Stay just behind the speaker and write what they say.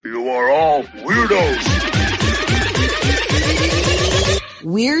You are all weirdos.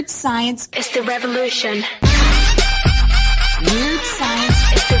 Weird science is the revolution. Weird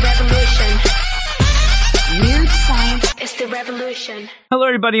science is the revolution. Weird science is the revolution. Hello,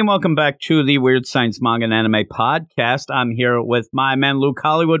 everybody, and welcome back to the Weird Science Manga and Anime Podcast. I'm here with my man, Luke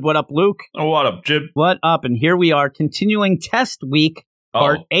Hollywood. What up, Luke? Oh, what up, Jim? What up? And here we are, continuing test week,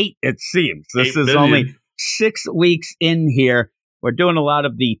 part 8, it seems. This is only 6 weeks in here. We're doing a lot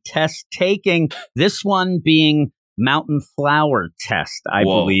of the test taking, this one being Mountain Flower Test, I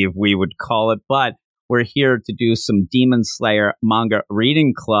believe we would call it. But we're here to do some Demon Slayer manga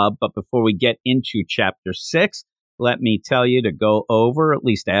reading club. But before we get into chapter 6, let me tell you to go over, at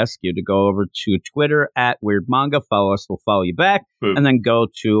least ask you to go over to Twitter at Weird Manga. Follow us, we'll follow you back. Boom. And then go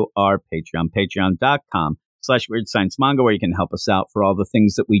to our Patreon, patreon.com/Weird Science Manga, where you can help us out for all the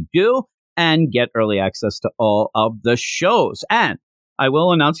things that we do and get early access to all of the shows. And I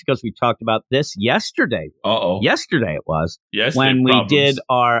will announce, because we talked about this yesterday. Yesterday it was. When we did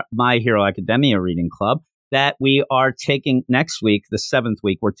our My Hero Academia reading club, that we are taking next week, the 7th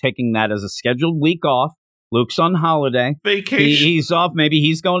week, we're taking that as a scheduled week off. Luke's on holiday. Vacation. He's off. Maybe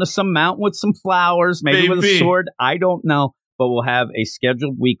he's going to some mountain with some flowers, maybe with a sword. I don't know. But we'll have a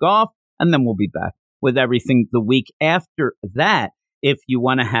scheduled week off, and then we'll be back with everything the week after that. If you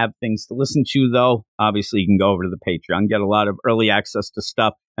want to have things to listen to, though, obviously you can go over to the Patreon, get a lot of early access to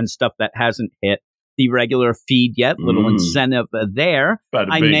stuff and stuff that hasn't hit the regular feed yet. Little incentive there.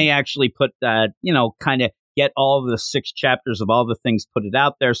 I may actually put that, kind of get all the 6 chapters of all the things, put it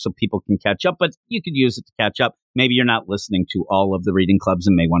out there so people can catch up. But you could use it to catch up. Maybe you're not listening to all of the reading clubs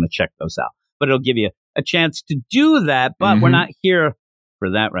and may want to check those out. But it'll give you a chance to do that. But we're not here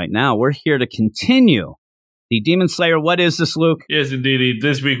for that right now. We're here to continue the Demon Slayer. What is this, Luke? Yes, indeed.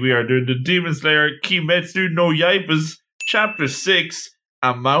 This week we are doing the Demon Slayer Kimetsu no Yaiba's Chapter 6,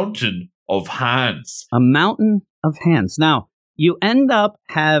 A Mountain of Hands. A Mountain of Hands. Now, you end up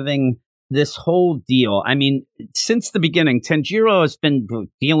having this whole deal. I mean, since the beginning, Tanjiro has been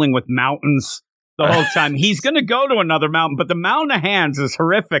dealing with mountains the whole time. He's going to go to another mountain, but the Mountain of Hands is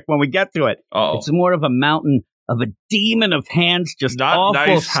horrific when we get to it. It's more of a mountain of a demon of hands, just not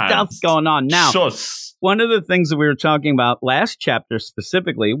awful nice stuff hands. going on. Now, one of the things that we were talking about last chapter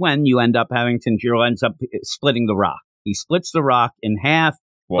specifically, when you end up having Tanjiro ends up splitting the rock. He splits the rock in half,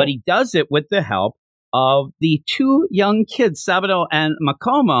 but he does it with the help of the 2 young kids, Saburo and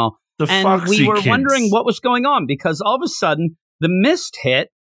Makomo. And we were wondering what was going on, because all of a sudden the mist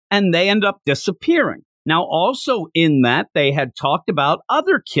hit and they end up disappearing. Now, also in that, they had talked about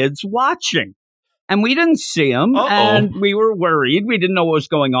other kids watching. And we didn't see him, and we were worried. We didn't know what was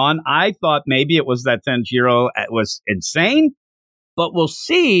going on. I thought maybe it was that Tanjiro was insane, but we'll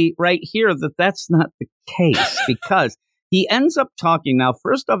see right here that that's not the case, because he ends up talking. Now,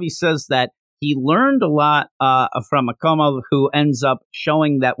 first off, he says that he learned a lot from Makomo, who ends up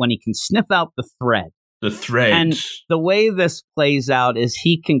showing that when he can sniff out the thread. The thread. And the way this plays out is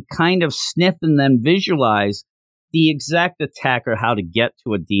he can kind of sniff and then visualize the exact attack or how to get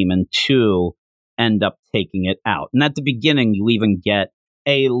to a demon to end up taking it out. And at the beginning, you even get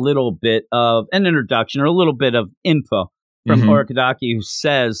a little bit of an introduction or a little bit of info from Orikadaki, who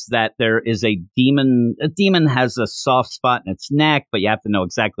says that there is a demon. A demon has a soft spot in its neck, but you have to know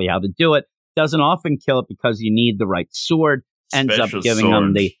exactly how to do it. Doesn't often kill it because you need the right sword. Ends up giving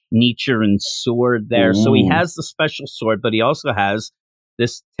him the Nichiren sword there. So he has the special sword, but he also has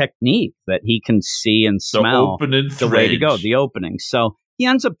this technique that he can see and smell the way to go, the opening. So he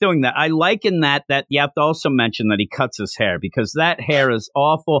ends up doing that. I like in that you have to also mention that he cuts his hair, because that hair is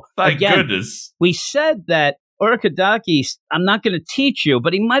awful. Thank goodness. We said that Orikadaki, I'm not going to teach you,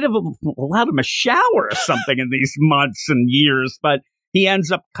 but he might have allowed him a shower or something in these months and years. But he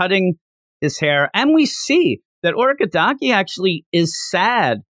ends up cutting his hair. And we see that Orikadaki actually is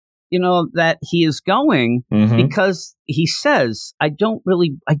sad, that he is going, because he says, I didn't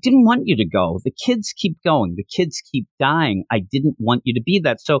want you to go. The kids keep going. The kids keep dying. I didn't want you to be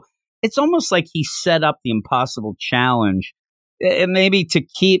that. So it's almost like he set up the impossible challenge, maybe to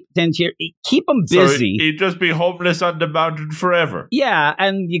keep him busy. So he'd just be homeless on the mountain forever. Yeah,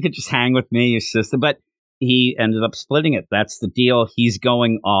 and you could just hang with me, your sister. But he ended up splitting it. That's the deal. He's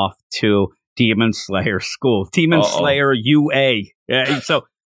going off to Demon Slayer school. Demon Slayer UA. So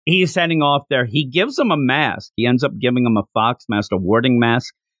he's heading off there. He gives him a mask. He ends up giving him a fox mask, a warding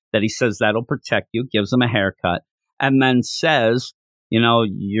mask that he says that'll protect you. Gives him a haircut. And then says,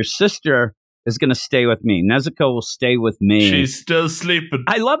 your sister is going to stay with me. Nezuko will stay with me. She's still sleeping.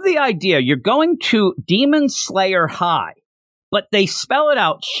 I love the idea. You're going to Demon Slayer High, but they spell it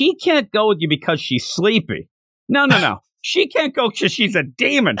out. She can't go with you because she's sleepy. No. She can't go because she's a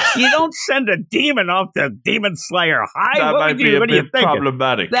demon. You don't send a demon off to Demon Slayer High. That might be a bit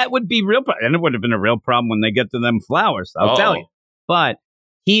problematic. That would be real. And it would have been a real problem when they get to them flowers, I'll tell you. But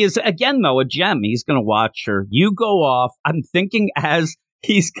he is, again, though, a gem. He's going to watch her. You go off. I'm thinking as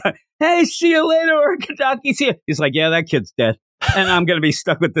he's going, hey, see you later, Orkadaki. See you. He's like, yeah, that kid's dead. And I'm going to be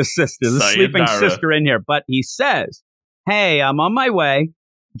stuck with this sister, the sleeping sister in here. But he says, hey, I'm on my way.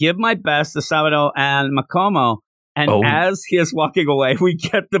 Give my best to Sabado and Makomo. And as he is walking away, we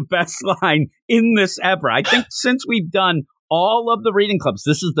get the best line in this ever. I think since we've done all of the reading clubs,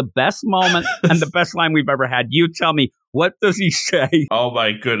 this is the best moment and the best line we've ever had. You tell me, what does he say? Oh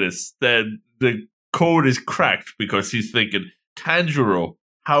my goodness. The code is cracked because he's thinking, Tanjiro,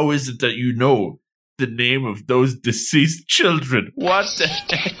 how is it that you know the name of those deceased children? What the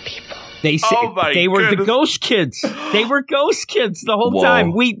heck? They say they were the ghost kids. They were ghost kids the whole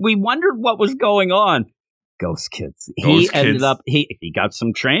time. We wondered what was going on. Ghost kids. He ended up, he got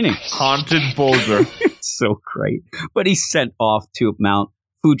some training. Haunted boulder. It's so great. But he's sent off to Mount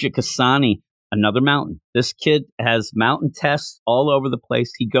Fujikasani, another mountain. This kid has mountain tests all over the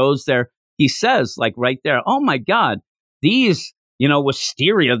place. He goes there. He says, like right there, oh my God, these,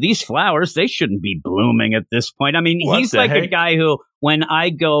 wisteria, these flowers, they shouldn't be blooming at this point. I mean, he's like a guy who, when I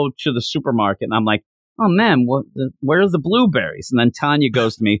go to the supermarket and I'm like, oh man, where are the blueberries? And then Tanya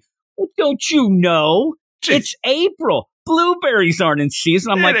goes to me, well, don't you know? It's April. Blueberries aren't in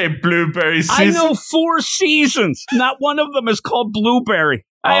season. I'm like, ain't blueberry season. I know 4 seasons. Not one of them is called blueberry.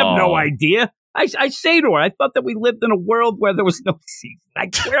 I have no idea. I say to her, I thought that we lived in a world where there was no season. I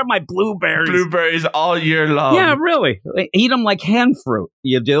swear my blueberries. Blueberries all year long. Yeah, really. Eat them like hand fruit.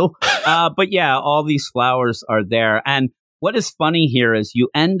 You do. But yeah, all these flowers are there. And what is funny here is you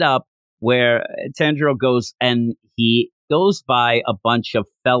end up where Tanjiro goes and he goes by a bunch of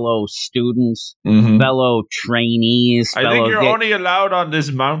fellow students, fellow trainees. I think you're only allowed on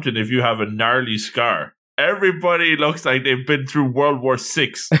this mountain if you have a gnarly scar. Everybody looks like they've been through World War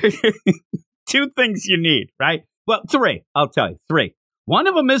VI. 2 things you need, right? Well, 3. I'll tell you, 3. One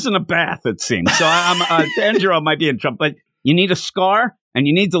of them isn't a bath, it seems. So Tanjiro might be in trouble. But you need a scar, and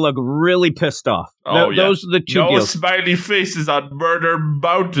you need to look really pissed off. Those are the 2 deals. Smiley faces on Murder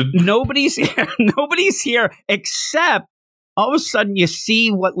Mountain. Nobody's here. Nobody's here except all of a sudden you see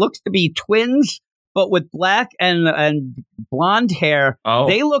what looks to be twins, but with black and blonde hair.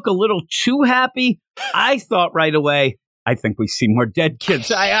 They look a little too happy. I thought right away, I think we see more dead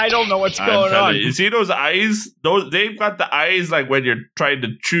kids. I don't know what's going on. You see those eyes? They've got the eyes like when you're trying to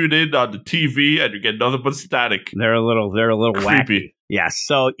tune in on the TV and you get nothing but static. They're a little creepy. Wacky. Yeah,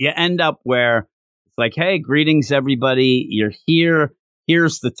 so you end up where it's like, hey, greetings everybody. You're here.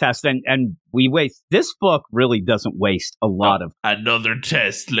 Here's the test. And we waste. This book really doesn't waste a lot of. Another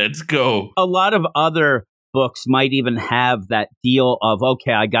test. Let's go. A lot of other books might even have that deal of,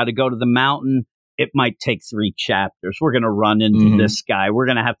 okay, I got to go to the mountain. It might take 3 chapters. We're going to run into this guy. We're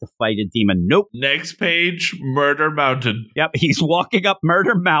going to have to fight a demon. Nope. Next page, Murder Mountain. Yep. He's walking up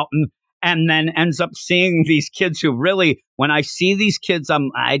Murder Mountain and then ends up seeing these kids who really, when I see these kids,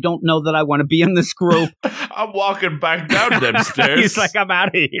 I don't know that I want to be in this group. I'm walking back down them stairs. He's like, I'm out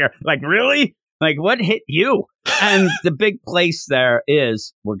of here. Like, really? Like, what hit you? And the big place there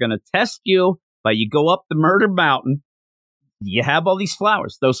is, we're going to test you, but you go up the Murder Mountain. You have all these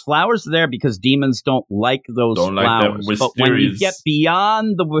flowers. Those flowers are there because demons don't like those flowers. But when you get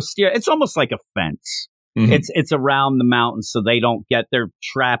beyond the wisteria, it's almost like a fence. It's around the mountain so they don't they're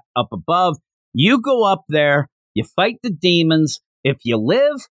trapped up above. You go up there, you fight the demons. If you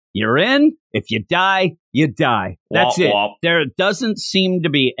live, you're in. If you die, you die. That's it. There doesn't seem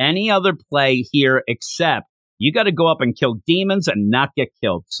to be any other play here except you got to go up and kill demons and not get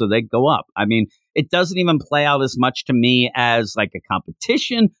killed. So they go up. I mean, it doesn't even play out as much to me as like a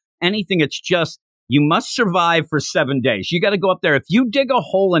competition, anything. It's just, you must survive for 7 days. You got to go up there. If you dig a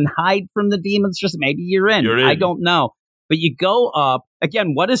hole and hide from the demons, just maybe you're in. I don't know. But you go up.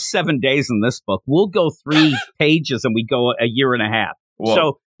 Again, what is 7 days in this book? We'll go 3 pages and we go a year and a half. Whoa.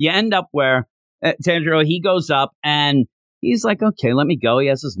 So you end up where Tanjiro, he goes up and he's like, okay, let me go. He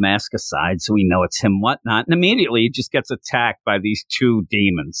has his mask aside, so we know it's him, whatnot. And immediately he just gets attacked by these 2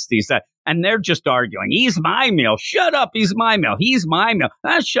 demons. And they're just arguing. He's my meal. Shut up. He's my meal. He's my meal.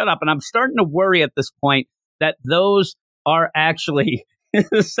 Shut up. And I'm starting to worry at this point that those are actually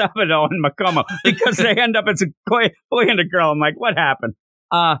Sabado and Makomo because they end up as a boy and a girl. I'm like, what happened?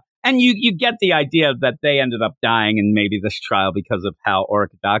 And you get the idea that they ended up dying in maybe this trial because of how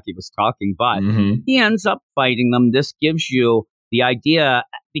Orikadaki was talking, but he ends up fighting them. This gives you the idea,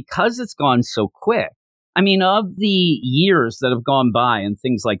 because it's gone so quick. I mean, of the years that have gone by and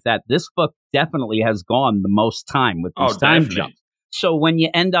things like that, this book definitely has gone the most time with these time definitely. jumps. So when you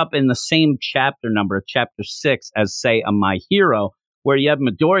end up in the same chapter number, chapter 6, as say a My Hero, where you have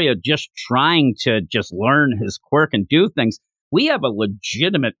Midoriya just trying to just learn his quirk and do things, we have a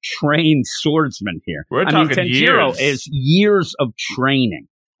legitimate trained swordsman here. We're I mean, talking Tanjiro years. is years of training.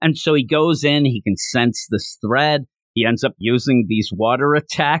 And so he goes in, he can sense this thread. He ends up using these water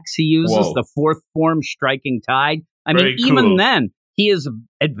attacks he uses, Whoa. the fourth form striking tide. I Very mean, even cool. then, he is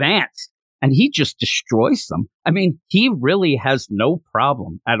advanced. And he just destroys them. I mean, he really has no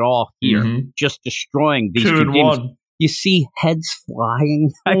problem at all here, just destroying these 2 two and demons. 1. You see heads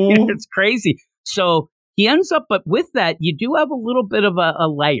flying. I mean, it's crazy. So he ends up, but with that, you do have a little bit of a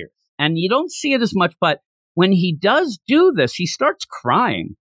layer. And you don't see it as much, but when he does do this, he starts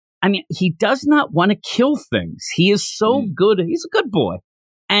crying. I mean, he does not want to kill things. He is so good. He's a good boy.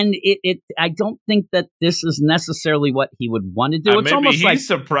 And I don't think that this is necessarily what he would want to do. And It's maybe almost he's like,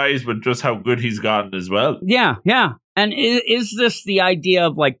 surprised with just how good he's gotten as well. yeah. And is this the idea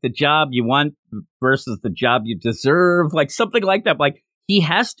of like the job you want versus the job you deserve? Like something like that. Like he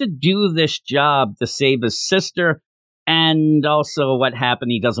has to do this job to save his sister. And also what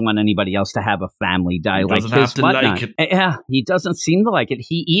happened, he doesn't want anybody else to have a family die He like doesn't his have to whatnot. like it. Yeah, he doesn't seem to like it.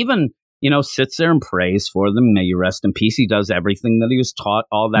 He even, sits there and prays for them. May you rest in peace. He does everything that he was taught,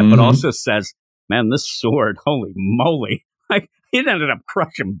 all that, but also says, man, this sword, holy moly. Like, it ended up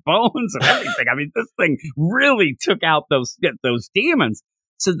crushing bones and everything. I mean, this thing really took out those demons.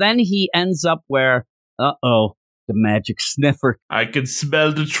 So then he ends up where, the magic sniffer. I can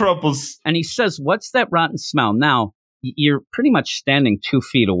smell the troubles. And he says, what's that rotten smell? Now, you're pretty much standing 2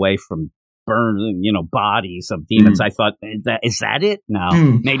 feet away from burning, bodies of demons. I thought, is that it? No.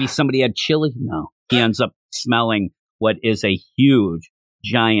 Maybe somebody had chili? No. He ends up smelling what is a huge,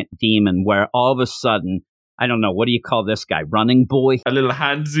 giant demon where all of a sudden, I don't know, what do you call this guy? Running boy? A little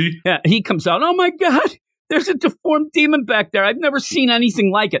handsy. Yeah, he comes out, oh my God, there's a deformed demon back there. I've never seen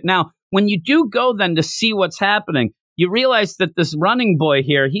anything like it. Now, when you do go then to see what's happening, you realize that this running boy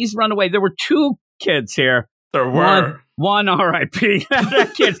here, he's run away. There were 2 kids here. There were. One R.I.P.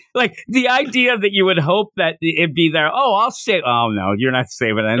 That kid. Like, the idea that you would hope that it'd be there. Oh, I'll save. Oh, no, you're not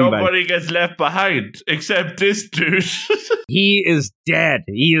saving anybody. Nobody gets left behind except this dude. He is dead.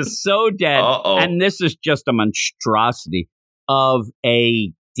 He is so dead. Uh-oh. And this is just a monstrosity of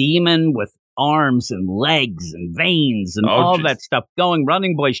a demon with arms and legs and veins and all jeez. that stuff going.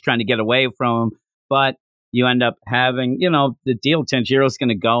 Running boy's trying to get away from him. But you end up having, the deal. Tanjiro's going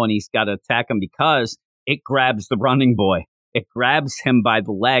to go and he's got to attack him because it grabs the running boy. It grabs him by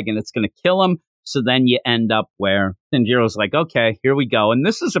the leg and it's going to kill him. So then you end up where Tanjiro's like, okay, here we go. And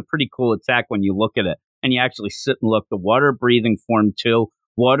this is a pretty cool attack when you look at it. And you actually sit and look. The water breathing form 2,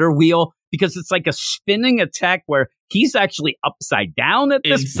 water wheel, because it's like a spinning attack where he's actually upside down at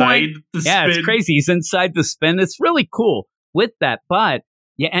this Inside point. the Yeah, spin. it's crazy. He's inside the spin. It's really cool with that. But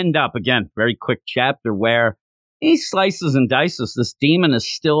you end up, again, very quick chapter where he slices and dices. This demon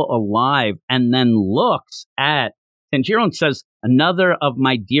is still alive and then looks at Tanjiro and says, another of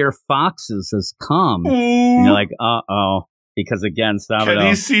my dear foxes has come. And you're like, uh-oh. Because again, Sabado Can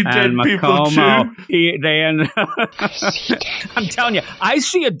he see dead and people Makomo, too? I'm telling you, I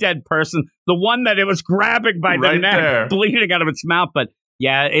see a dead person. The one that it was grabbing by the Right neck, there. bleeding out of its mouth. But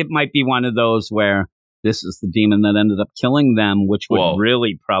yeah, it might be one of those where this is the demon that ended up killing them, which would Whoa.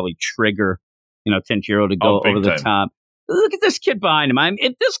 really probably trigger, Tanjiro to go big over the time. top. Look at this kid behind him. I mean,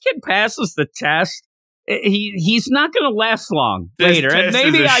 if this kid passes the test, he's not going to last long This later. And test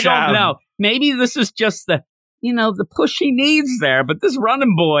maybe is a I sham. don't know. Maybe this is just the push he needs there. But this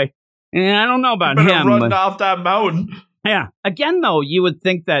running boy, I don't know about Better him. run but- off that mountain. yeah. Again, though, you would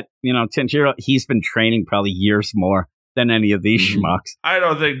think that, Tanjiro, he's been training probably years more than any of these schmucks. I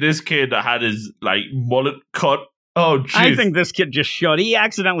don't think this kid had his mullet cut. Oh, jeez. I think this kid just showed. He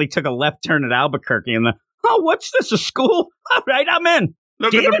accidentally took a left turn at Albuquerque and what's this, a school? All right, I'm in.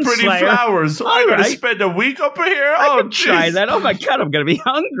 Look at Demon the pretty Slayer. flowers. All I'm going to right. spend a week up here. I Oh, could try jeez. that. Oh my God, I'm going to be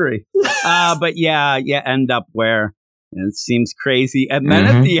hungry. But yeah, you end up where it seems crazy. And then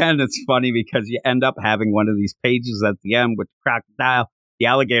at the end, it's funny because you end up having one of these pages at the end with Crocodile, the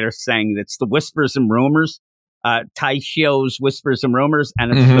alligator, saying it's the whispers and rumors, Taishio's whispers and rumors.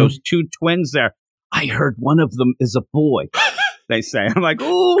 And it's those 2 twins there. I heard one of them is a boy, they say. I'm like,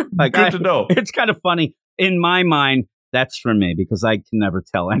 ooh. Like, Good to know. It's kind of funny. In my mind, that's for me because I can never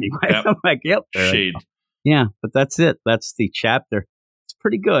tell anyway. Yep. I'm like, yep. there I Shade. go. Yeah, but that's it. That's the chapter. It's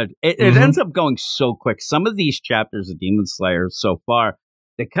pretty good. It ends up going so quick. Some of these chapters of Demon Slayer so far,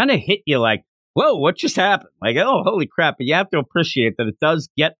 they kind of hit you like, whoa, what just happened? Like, oh, holy crap. But you have to appreciate that it does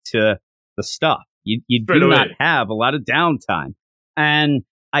get to the stuff. You Straight do away. not have a lot of downtime. And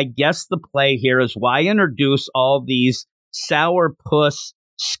I guess the play here is why introduce all these sourpuss,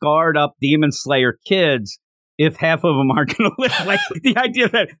 scarred up Demon Slayer kids if half of them aren't going to live? Like the idea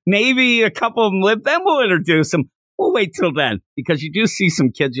that maybe a couple of them live, then we'll introduce them. We'll wait till then, because you do see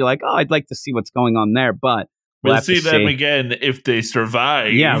some kids. You're like, oh, I'd like to see what's going on there, but we'll see them again if they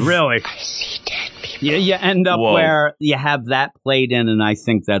survive. Yeah, really. Yeah, you end up where you have that played in, and I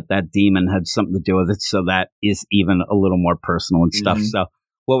think that demon had something to do with it, so that is even a little more personal and stuff. So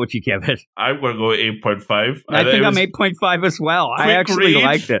what would you give it? I'm going to go 8.5. I think I'm 8.5 as well. I actually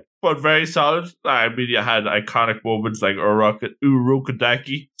liked it. But very solid. I mean, you had iconic moments like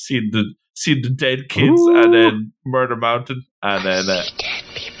Urukadaki, seeing the dead kids, and then Murder Mountain, and then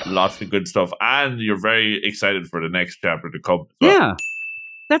lots of good stuff. And you're very excited for the next chapter to come. Yeah.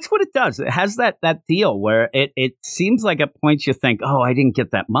 That's what it does. It has that deal where it seems like at points you think, oh, I didn't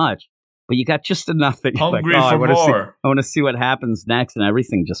get that much, but you got just enough that you're hungry like, oh, for more. I want to see what happens next, and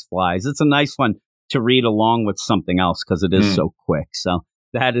everything just flies. It's a nice one to read along with something else because it is so quick. So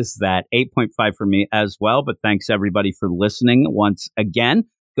that is that. 8.5 for me as well, but thanks everybody for listening once again.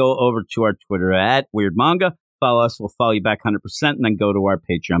 Go over to our Twitter at Weird Manga. Follow us. We'll follow you back 100%, and then go to our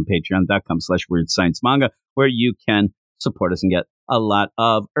Patreon, patreon.com/WeirdScienceManga, where you can support us and get a lot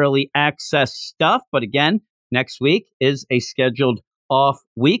of early access stuff. But again, next week is a scheduled off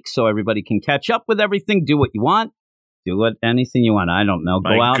week, so everybody can catch up with everything, do what you want, anything you want. I don't know.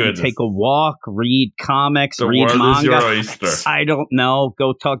 Go out and take a walk, read comics, read manga. The world is your oyster. I don't know.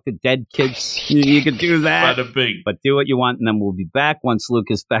 Go talk to dead kids. You could do that. But do what you want, and then we'll be back once Luke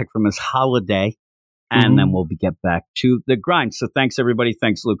is back from his holiday, and then we'll get back to the grind. So thanks, everybody.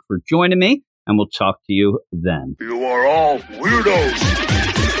 Thanks, Luke, for joining me. And we'll talk to you then. You are all weirdos.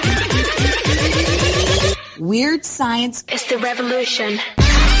 Weird science is the revolution.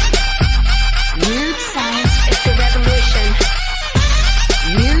 Weird science is the revolution.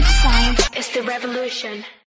 Weird science is the revolution.